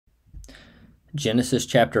Genesis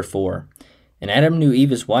chapter 4. And Adam knew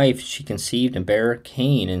Eve his wife. She conceived and bare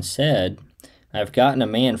Cain, and said, I have gotten a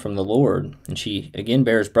man from the Lord. And she again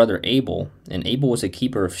bare his brother Abel. And Abel was a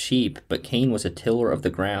keeper of sheep, but Cain was a tiller of the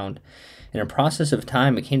ground. And in process of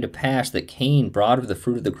time it came to pass that Cain brought of the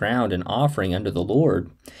fruit of the ground an offering unto the Lord.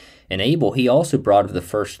 And Abel he also brought of the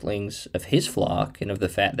firstlings of his flock, and of the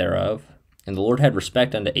fat thereof. And the Lord had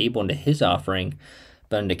respect unto Abel and to his offering,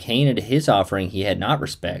 but unto Cain and to his offering he had not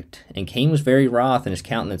respect. And Cain was very wroth, and his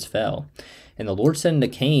countenance fell. And the Lord said unto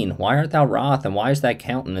Cain, Why art thou wroth, and why is thy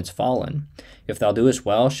countenance fallen? If thou doest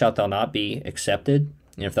well, shalt thou not be accepted?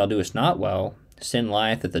 And if thou doest not well, sin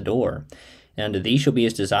lieth at the door. And unto thee shall be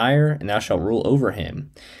his desire, and thou shalt rule over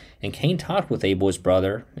him. And Cain talked with Abel his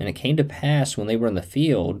brother, and it came to pass, when they were in the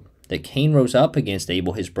field, that Cain rose up against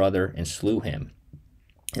Abel his brother, and slew him.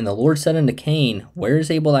 And the Lord said unto Cain, Where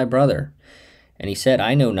is Abel thy brother? And he said,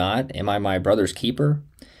 I know not. Am I my brother's keeper?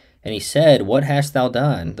 And he said, What hast thou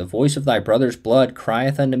done? The voice of thy brother's blood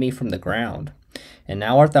crieth unto me from the ground. And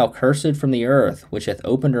now art thou cursed from the earth, which hath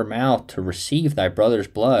opened her mouth to receive thy brother's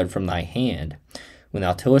blood from thy hand. When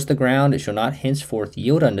thou tillest the ground, it shall not henceforth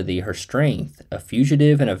yield unto thee her strength. A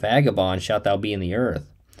fugitive and a vagabond shalt thou be in the earth.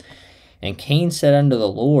 And Cain said unto the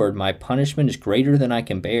Lord, My punishment is greater than I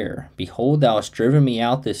can bear. Behold, thou hast driven me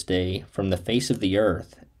out this day from the face of the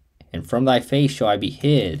earth. And from thy face shall I be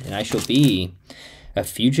hid, and I shall be a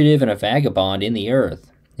fugitive and a vagabond in the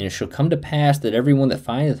earth. And it shall come to pass that every one that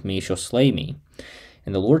findeth me shall slay me.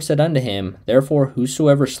 And the Lord said unto him, Therefore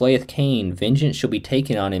whosoever slayeth Cain, vengeance shall be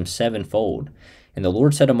taken on him sevenfold. And the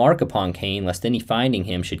Lord set a mark upon Cain, lest any finding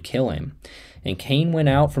him should kill him. And Cain went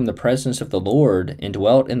out from the presence of the Lord, and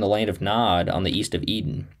dwelt in the land of Nod, on the east of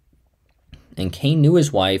Eden. And Cain knew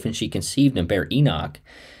his wife, and she conceived and bare Enoch.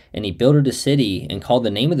 And he builded a city, and called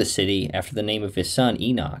the name of the city after the name of his son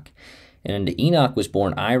Enoch. And unto Enoch was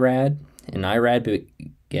born Irad, and Irad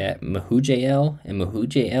begat Mehujael, and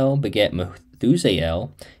Mehujael begat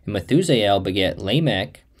Methusael, and Methusael begat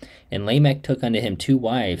Lamech. And Lamech took unto him two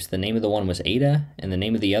wives. The name of the one was Ada, and the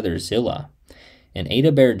name of the other Zillah. And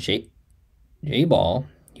Ada bare Jabal.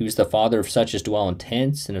 He was the father of such as dwell in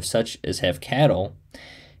tents, and of such as have cattle.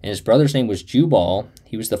 And his brother's name was Jubal.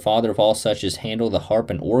 He was the father of all such as handle the harp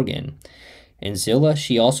and organ. And Zillah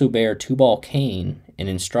she also bare Tubal-Cain, an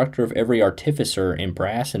instructor of every artificer in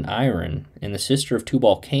brass and iron. And the sister of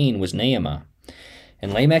Tubal-Cain was Naamah.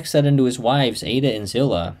 And Lamech said unto his wives Ada and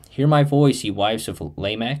Zillah, Hear my voice, ye wives of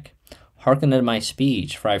Lamech. Hearken unto my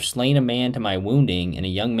speech, for I have slain a man to my wounding, and a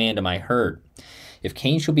young man to my hurt. If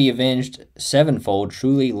Cain shall be avenged sevenfold,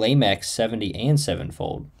 truly Lamech 70 and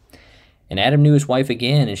sevenfold. And Adam knew his wife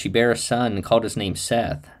again, and she bare a son, and called his name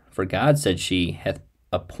Seth. For God, said she, hath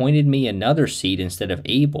appointed me another seed instead of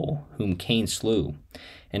Abel, whom Cain slew.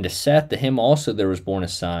 And to Seth, to him also there was born a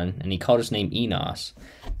son, and he called his name Enos.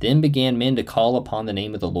 Then began men to call upon the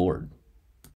name of the Lord.